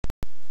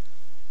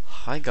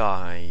Hi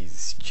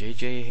guys,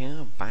 JJ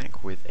here,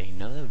 back with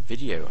another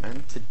video,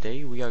 and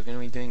today we are going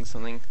to be doing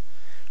something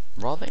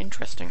rather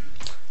interesting.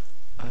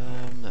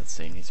 Let's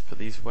see, need to put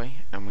these away,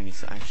 and we need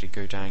to actually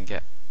go down and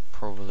get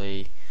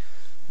probably,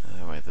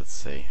 wait, let's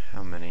see,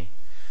 how many?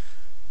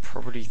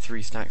 Probably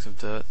 3 stacks of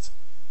dirt,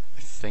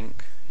 I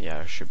think.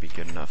 Yeah, it should be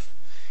good enough.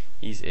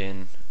 He's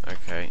in,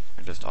 okay,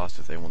 I just asked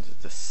if they wanted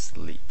to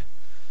sleep.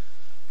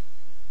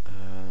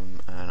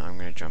 And I'm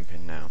going to jump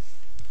in now.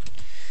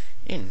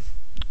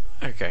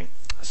 Okay,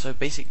 so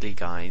basically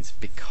guys,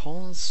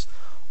 because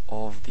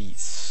of the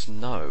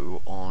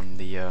snow on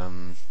the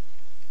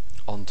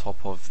on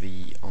top of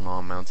on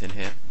our mountain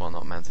here, well,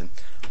 not mountain,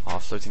 our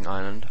floating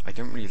island, I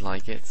don't really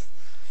like it.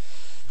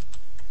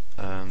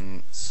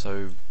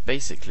 So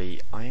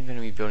basically I'm going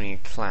to be building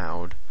a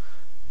cloud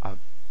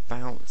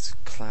about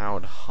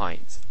cloud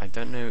height. I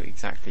don't know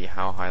exactly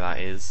how high that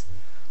is,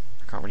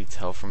 I can't really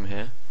tell from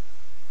here,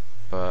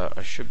 but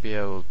I should be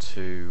able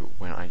to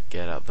when I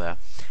get up there.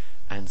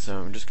 And so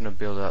I'm just going to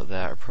build it up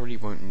there. I probably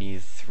won't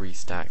need 3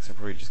 stacks, I'll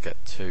probably just get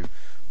 2.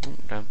 Oh,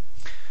 damn.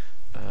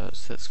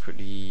 So let's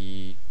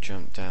quickly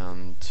jump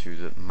down to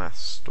the mass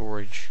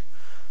storage.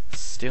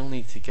 Still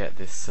need to get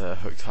this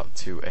hooked up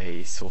to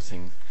a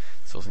sorting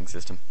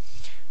system,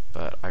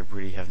 but I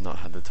really have not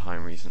had the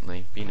time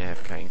recently. Been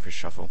AFKing for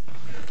shuffle.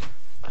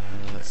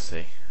 Let's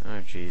see.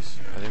 Oh jeez,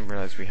 I didn't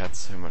realise we had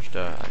so much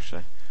dirt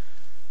actually.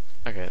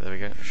 Okay, there we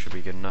go. Should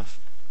be good enough.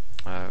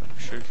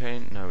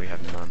 Sugarcane? No, we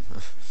have none.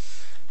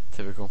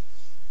 Typical,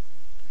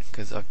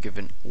 because I've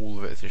given all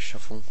of it to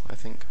shuffle. I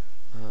think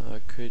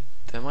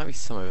there might be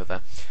some over there,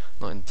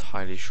 not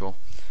entirely sure.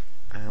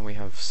 And we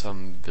have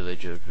some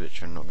villagers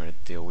which I'm not going to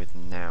deal with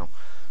now.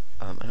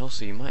 And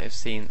also you might have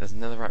seen there's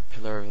another netherrack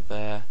pillar over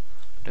there.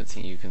 I don't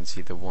think you can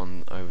see the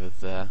one over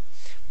there,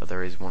 but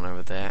there is one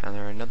over there, and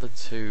there are another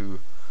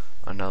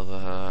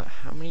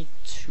how many?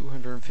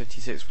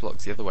 256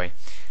 blocks the other way.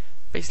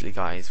 Basically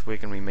guys, we're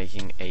going to be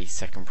making a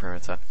second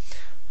perimeter.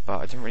 But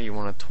I don't really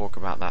want to talk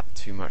about that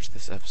too much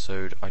this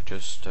episode. I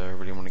just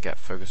really want to get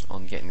focused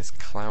on getting this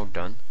cloud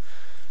done.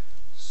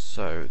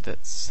 So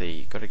let's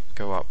see, got to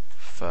go up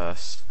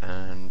first,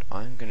 and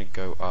I'm going to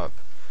go up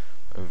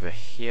over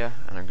here,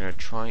 and I'm going to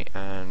try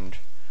and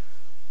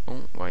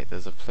oh wait,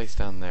 there's a place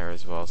down there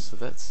as well. So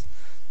let's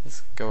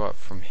go up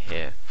from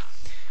here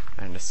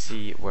and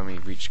see when we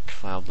reach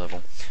cloud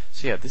level.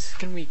 So yeah, this is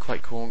going to be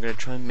quite cool. I'm going to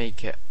try and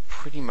make it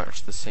pretty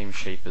much the same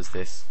shape as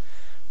this.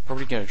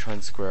 Probably going to try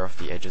and square off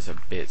the edges a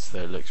bit so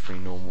that it looks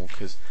pretty normal,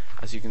 because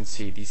as you can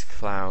see these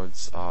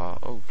clouds are,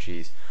 oh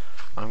geez,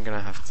 I'm going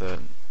to have to,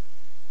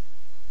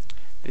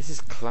 this is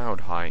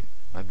cloud height,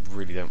 I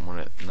really don't want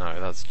it, no,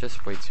 that's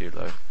just way too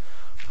low.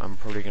 I'm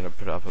probably going to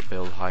put it up at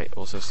build height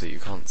also so that you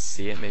can't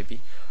see it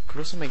maybe. Could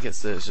also make it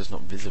so that it's just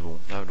not visible,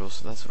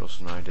 that's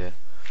also an idea.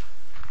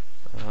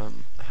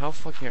 How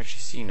far can you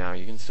actually see now?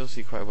 You can still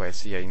see quite a way,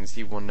 so yeah, you can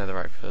see one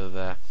netherrack pillar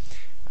there,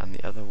 and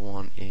the other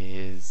one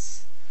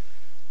is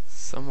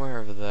somewhere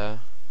over there.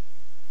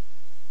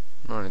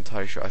 Not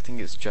entirely sure. I think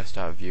it's just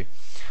out of view.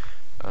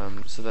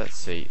 So let's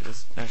see.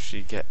 Let's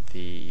actually get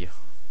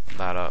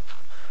that up.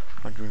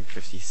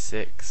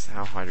 156.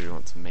 How high do we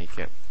want to make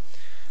it?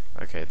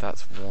 Okay,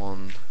 that's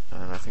one,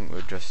 and I think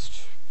we'll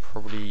just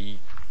probably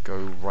go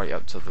right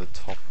up to the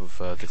top of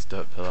this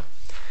dirt pillar,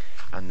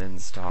 and then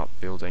start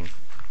building.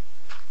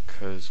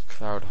 Because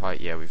cloud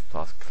height, yeah, we've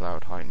passed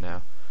cloud height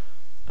now.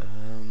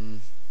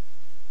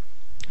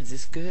 Is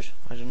this good?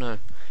 I don't know.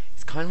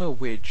 It's kind of a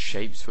weird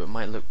shape, so it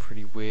might look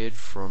pretty weird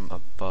from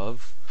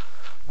above.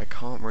 I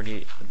can't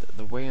really,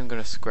 the way I'm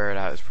going to square it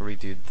out is probably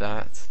do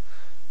that,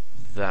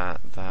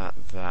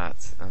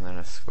 and then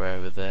a square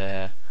over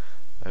there,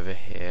 over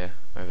here,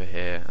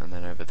 and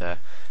then over there,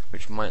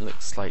 which might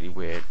look slightly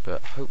weird,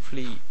 but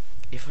hopefully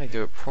if I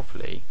do it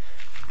properly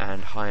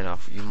and high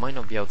enough, you might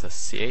not be able to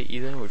see it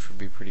either, which would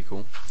be pretty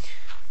cool.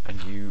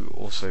 And you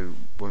also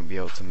won't be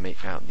able to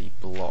make out the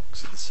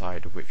blocks at the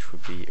side, which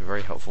would be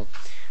very helpful.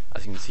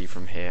 As you can see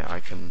from here,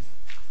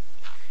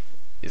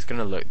 it's going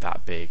to look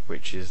that big,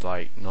 which is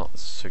like not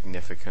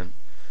significant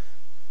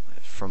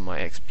from my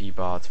XP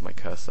bar to my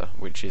cursor,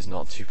 which is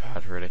not too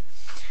bad really,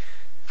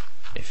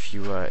 if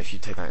you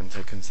take that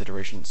into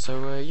consideration.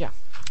 So yeah,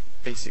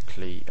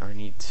 basically I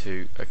need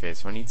to,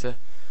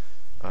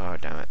 oh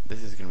damn it,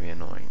 this is going to be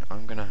annoying.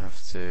 I'm going to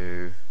have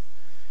to,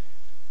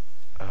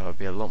 it'd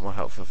be a lot more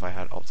helpful if I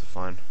had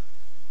Optifine.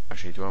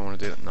 Actually, do I want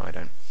to do that? No, I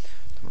don't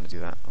want to do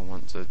that. I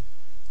want to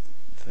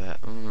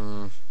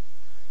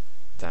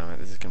damn it,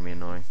 this is going to be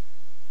annoying.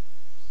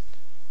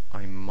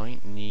 I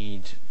might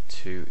need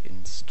to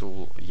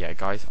install, yeah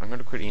guys, I'm going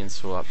to quickly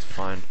install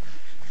Optifine,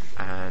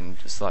 and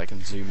so that I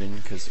can zoom in,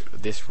 because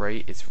at this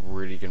rate it's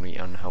really going to be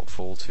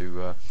unhelpful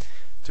to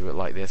do it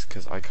like this,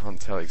 because I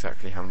can't tell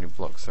exactly how many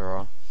blocks there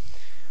are.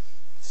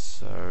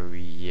 So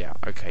yeah,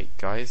 okay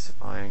guys,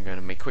 I am going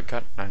to make a quick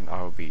cut and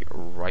I will be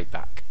right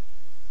back.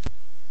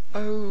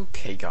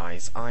 Okay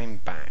guys, I'm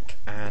back,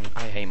 and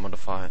I hate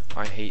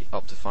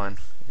Optifine,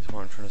 is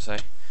what I'm trying to say.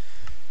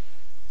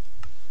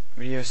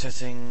 Video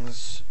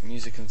settings,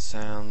 music and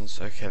sounds,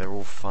 okay, they're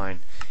all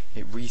fine.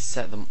 It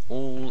reset them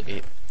all.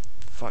 It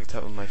fucked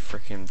up with my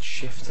freaking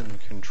shift and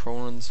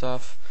control and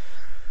stuff.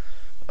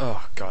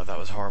 Oh god, that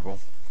was horrible.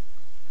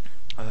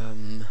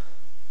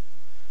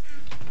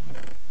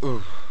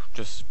 Ooh,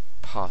 just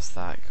past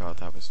that. God,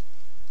 that was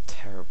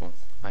terrible.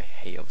 I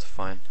hate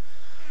Optifine.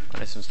 I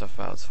know some stuff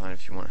about Optifine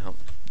if you want help.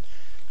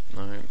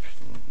 Nope,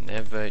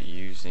 never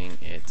using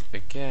it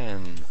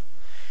again.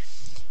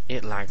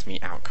 It lagged me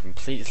out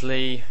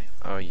completely.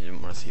 Oh, you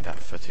didn't want to see that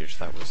footage.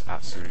 That was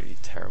absolutely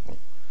terrible.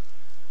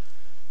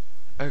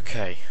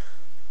 Okay,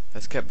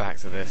 let's get back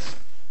to this.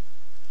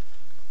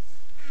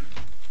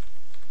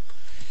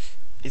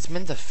 It's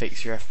meant to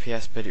fix your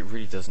FPS, but it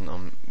really doesn't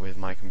with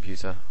my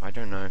computer. I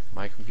don't know.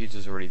 My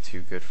computer's already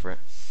too good for it.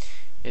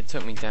 It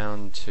took me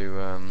down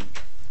to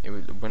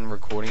when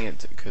recording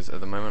it, because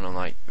at the moment I'm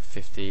like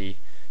 50,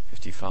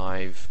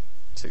 55,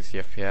 60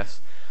 FPS,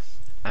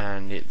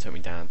 and it took me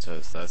down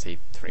to 30,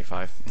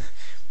 25,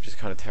 which is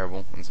kind of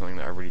terrible and something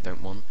that I really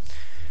don't want.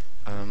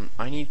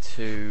 I need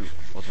to.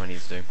 What do I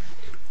need to do?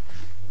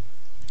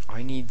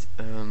 I need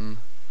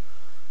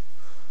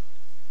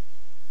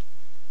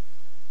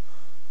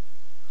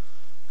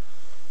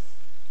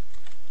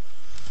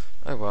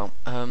oh well,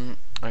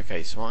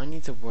 okay, so I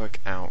need to work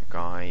out,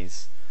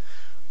 guys.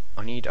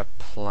 I need a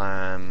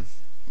plan.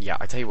 Yeah,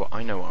 I tell you what,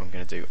 I know what I'm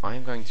going to do.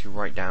 I'm going to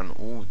write down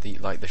all the,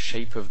 the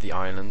shape of the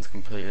island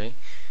completely,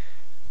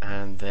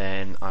 and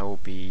then I will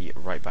be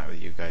right back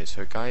with you guys.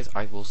 So guys,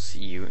 I will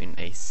see you in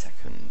a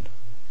second.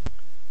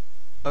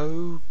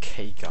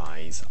 Okay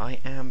guys, I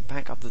am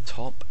back up the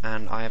top,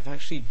 and I have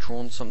actually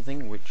drawn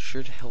something which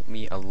should help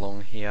me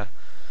along here.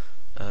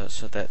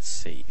 So let's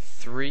see,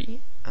 3,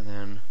 and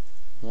then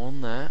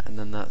 1 there, and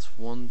then that's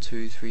 1,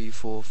 2, 3,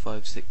 4,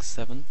 5, 6,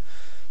 7.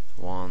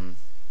 1,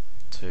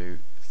 2,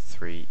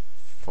 3,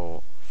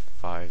 4,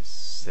 5,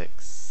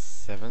 6,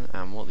 7.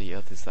 And what the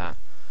earth is that?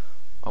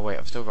 Oh wait,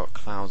 I've still got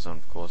clouds on,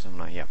 of course,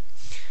 haven't I? Yeah.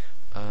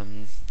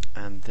 And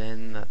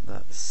then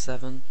that's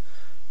 7.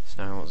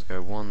 So now let's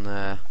go 1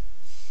 there.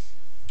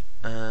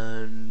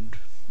 And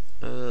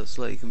that's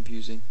slightly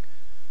confusing.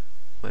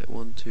 Wait,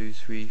 1, 2,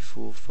 3,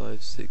 4,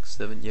 5, 6,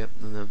 7. Yep,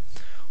 and then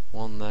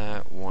 1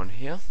 there, 1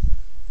 here.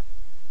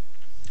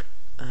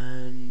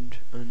 And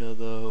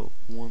another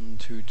 1,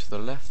 2 to the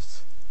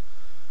left,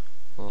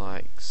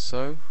 like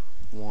so.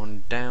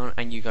 1 down,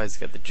 and you guys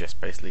get the gist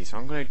basically. So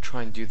I'm going to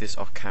try and do this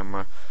off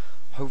camera,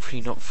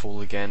 hopefully not fall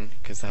again,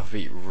 because that would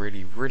be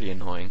really, really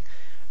annoying.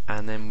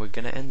 And then we're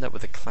going to end up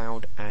with a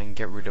cloud and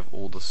get rid of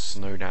all the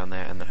snow down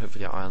there, and then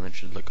hopefully our island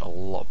should look a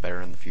lot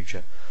better in the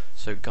future.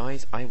 So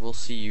guys, I will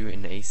see you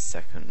in a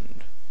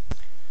second.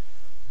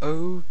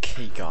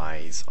 Okay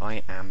guys,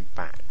 I am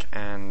back,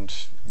 and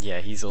yeah,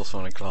 he's also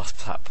on a glass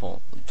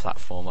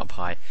platform up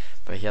high,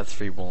 but he had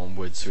 3 warm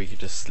wood so he could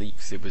just sleep,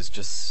 because it was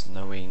just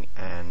snowing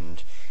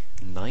and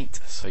night,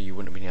 so you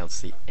wouldn't have been able to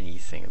see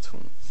anything at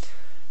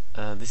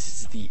all. This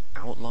is the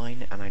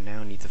outline, and I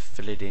now need to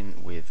fill it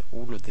in with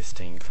all of this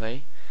stained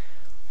clay.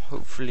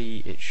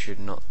 Hopefully it should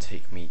not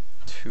take me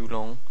too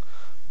long,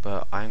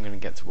 but I'm going to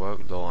get to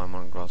work, though I'm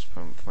on a glass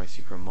platform for my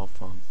secret mob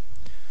farm.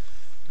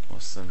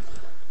 Awesome.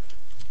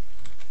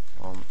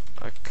 On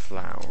a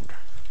cloud,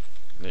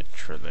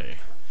 literally.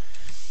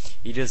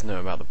 He does know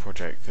about the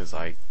project because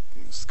I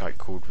Skype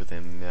called with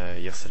him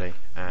yesterday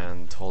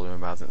and told him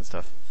about it and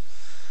stuff.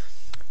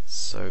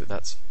 So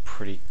that's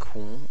pretty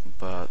cool.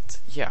 But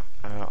yeah,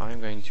 I'm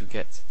going to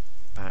get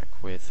back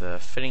with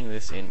fitting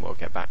this in. Well,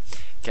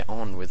 get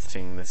on with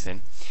fitting this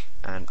in,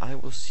 and I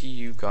will see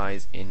you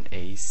guys in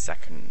a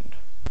second.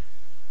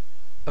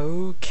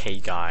 Okay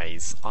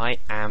guys, I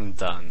am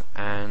done,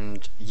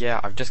 and yeah,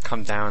 I've just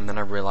come down and then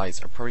I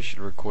realised I probably should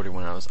have recorded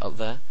when I was up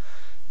there,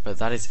 but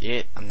that is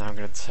it. And now I'm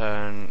going to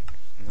turn,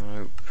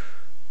 nope,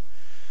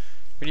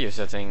 video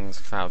settings,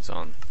 clouds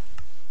on.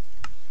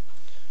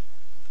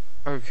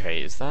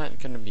 Okay, is that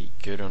going to be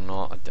good or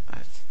not?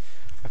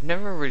 I've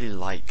never really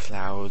liked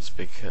clouds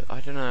because, I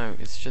don't know,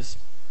 it's just,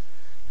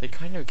 they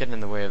kind of get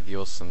in the way of the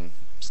awesome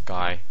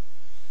sky.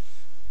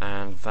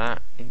 And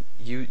that,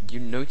 you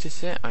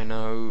notice it. I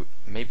know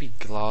maybe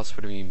glass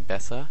would have been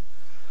better,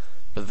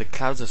 but the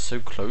clouds are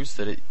so close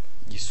that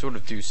you sort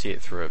of do see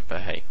it through it.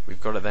 But hey, we've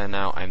got it there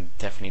now. I'm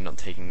definitely not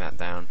taking that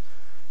down.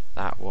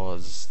 That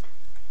was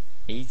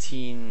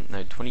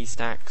 20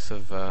 stacks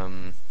of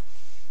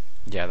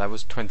yeah, that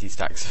was 20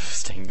 stacks of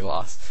stained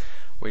glass,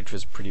 which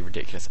was pretty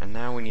ridiculous. And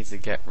now we need to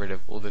get rid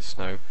of all this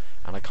snow,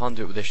 and I can't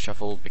do it with this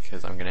shovel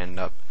because I'm going to end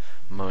up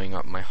mowing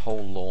up my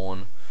whole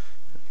lawn.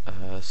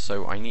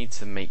 So I need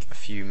to make a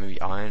few maybe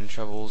iron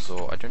shovels,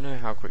 or I don't know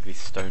how quickly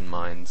stone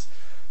mines.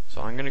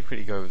 So I'm going to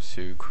quickly go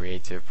to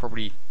creative,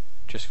 probably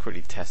just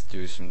quickly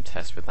do some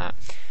tests with that,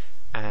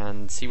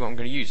 and see what I'm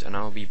going to use, and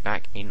I'll be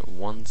back in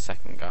 1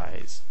 second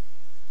guys.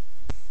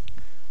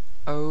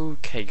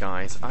 Okay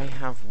guys, I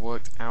have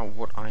worked out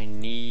what I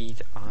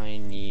need.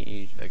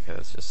 Okay,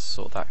 let's just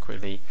sort that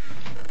quickly,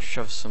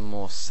 shove some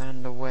more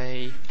sand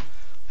away.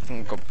 I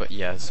think I've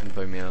got, some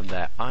bone meal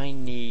there. I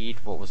need,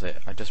 what was it?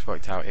 I just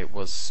worked out it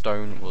was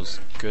stone was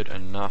good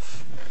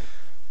enough.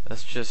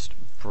 Let's just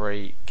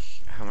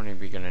break, how many are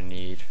we going to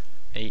need?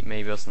 8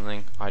 maybe or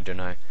something. I don't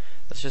know.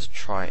 Let's just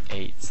try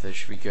 8, so this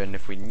should be good, and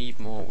if we need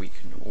more we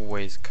can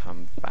always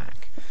come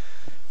back.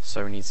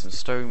 So we need some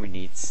stone, we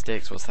need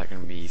sticks. What's that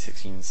going to be?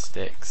 16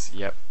 sticks.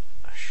 Yep.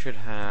 I should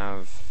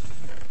have...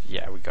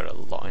 yeah, we got a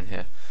lot in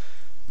here.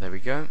 There we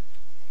go.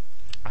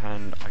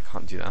 And I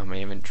can't do that on my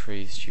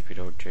inventory, stupid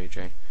old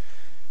JJ.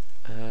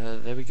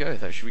 There we go,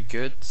 that should be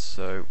good.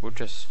 So we'll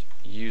just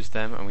use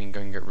them and we can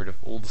go and get rid of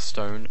all the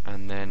stone,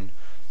 and then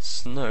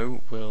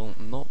snow will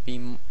not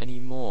be any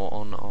more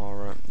on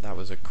our... that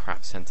was a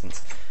crap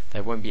sentence.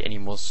 There won't be any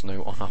more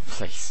snow on our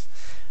place.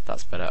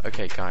 That's better.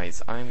 Okay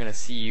guys, I'm gonna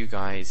see you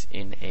guys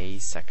in a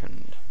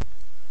second.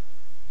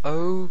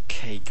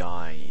 Okay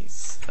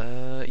guys,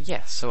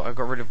 yeah, so I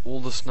got rid of all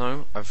the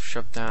snow. I've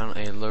shoved down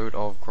a load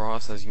of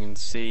grass, as you can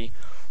see,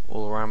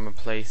 all around my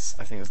place.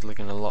 I think it's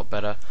looking a lot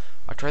better.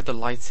 I tried the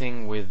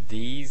lighting with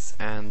these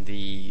and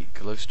the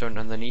glowstone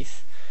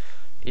underneath.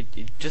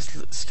 It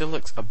just still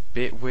looks a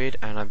bit weird,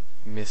 and I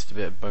missed a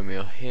bit of bone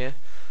meal here.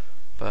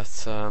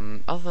 But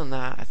other than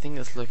that, I think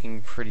it's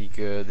looking pretty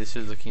good. This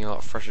is looking a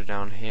lot fresher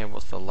down here.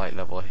 What's the light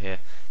level here?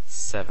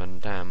 7.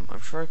 Damn, I'm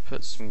sure I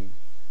put some...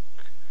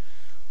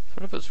 I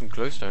thought I put some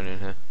glowstone in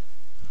here.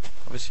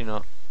 Obviously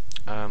not.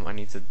 I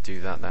need to do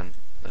that then.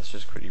 Let's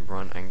just quickly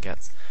run and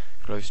get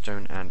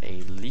glowstone and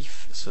a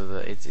leaf, so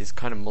that it's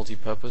kind of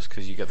multi-purpose,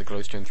 because you get the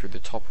glowstone through the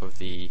top of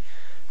the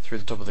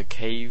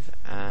cave,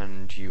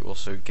 and you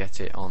also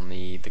get it on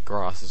the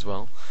grass as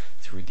well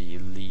through the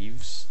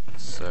leaves.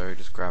 So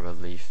just grab a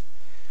leaf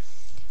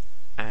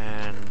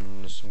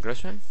and some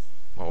glowstone,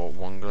 or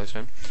 1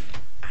 glowstone,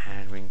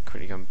 and we can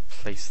quickly go and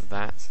place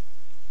that.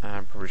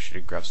 And probably should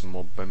have grabbed some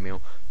more bone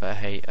meal, but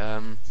hey,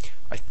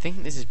 I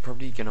think this is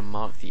probably going to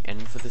mark the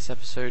end for this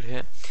episode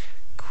here.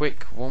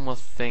 Quick, one more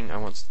thing I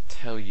want to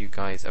tell you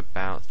guys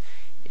about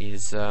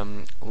is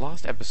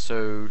last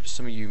episode,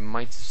 some of you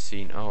might have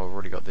seen... oh, I've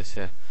already got this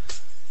here.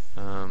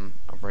 I'll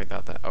break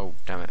that there. Oh,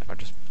 damn it, I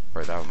just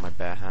broke that with my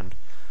bare hand.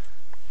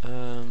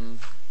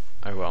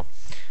 Oh well.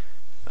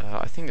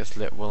 I think it's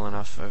lit well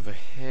enough over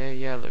here.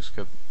 Yeah, looks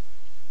good.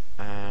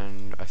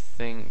 And I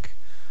think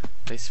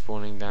they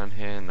spawning down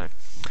here, no,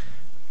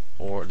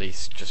 or at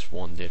least just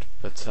one did.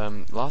 But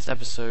last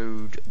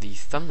episode, the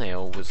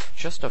thumbnail was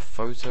just a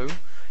photo,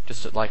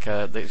 just like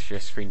literally a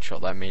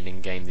screenshot that I made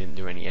in game. Didn't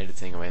do any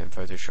editing away in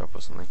Photoshop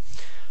or something.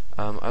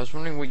 I was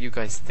wondering what you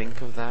guys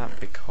think of that,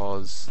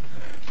 because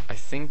I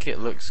think it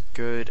looks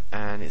good,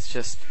 and it's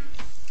just,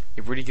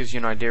 it really gives you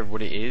an idea of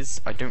what it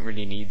is. I don't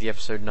really need the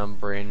episode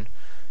number in,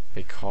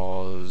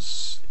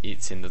 because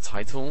it's in the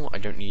title. I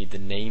don't need the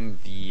name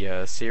of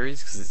the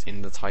series, because it's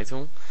in the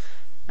title.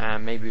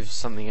 And maybe if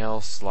something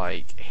else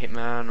like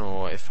Hitman,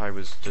 or if I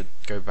was to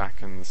go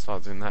back and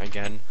start doing that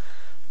again,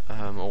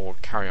 or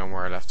carry on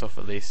where I left off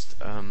at least,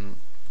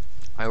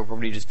 I will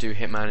probably just do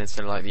Hitman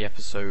instead of like the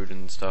episode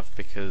and stuff,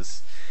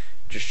 because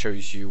it just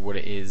shows you what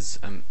it is.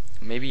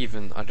 Maybe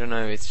even, I don't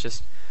know, it's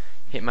just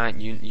Hitman,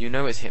 you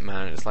know it's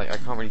Hitman. It's like I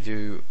can't really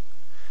do...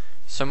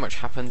 so much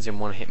happens in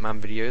one Hitman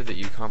video that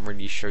you can't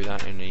really show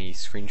that in a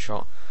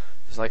screenshot.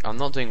 It's like I'm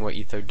not doing what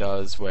Etho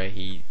does, where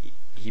he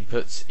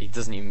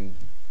doesn't even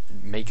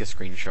make a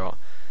screenshot.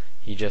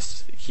 He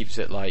just keeps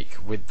it like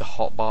with the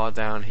hotbar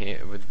down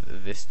here,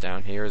 with this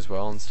down here as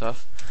well and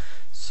stuff.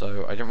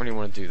 So I don't really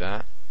want to do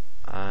that.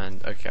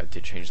 And okay, I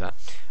did change that.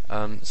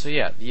 So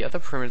yeah, the other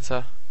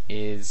perimeter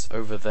is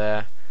over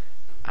there,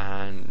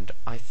 and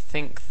I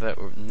think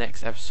that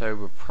next episode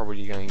we're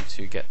probably going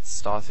to get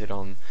started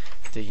on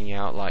digging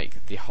out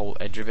like the whole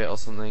edge of it or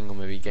something, or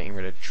maybe getting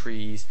rid of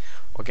trees,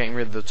 or getting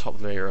rid of the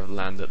top layer of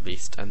land at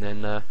least. And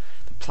then the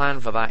plan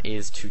for that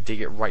is to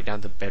dig it right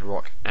down to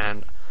bedrock,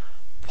 and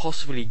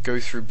possibly go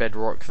through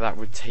bedrock. That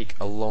would take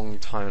a long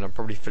time, and I'd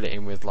probably fill it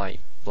in with like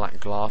black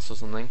glass or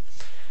something,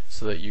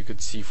 so that you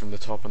could see from the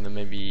top, and then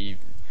maybe,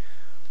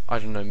 I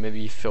don't know,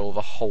 maybe fill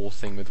the whole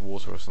thing with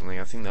water or something.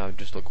 I think that would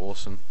just look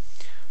awesome.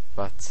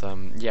 But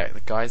yeah,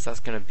 guys, that's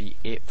going to be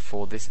it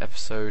for this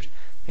episode.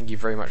 Thank you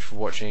very much for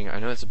watching. I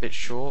know it's a bit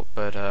short,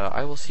 but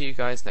I will see you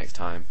guys next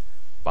time.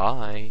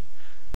 Bye.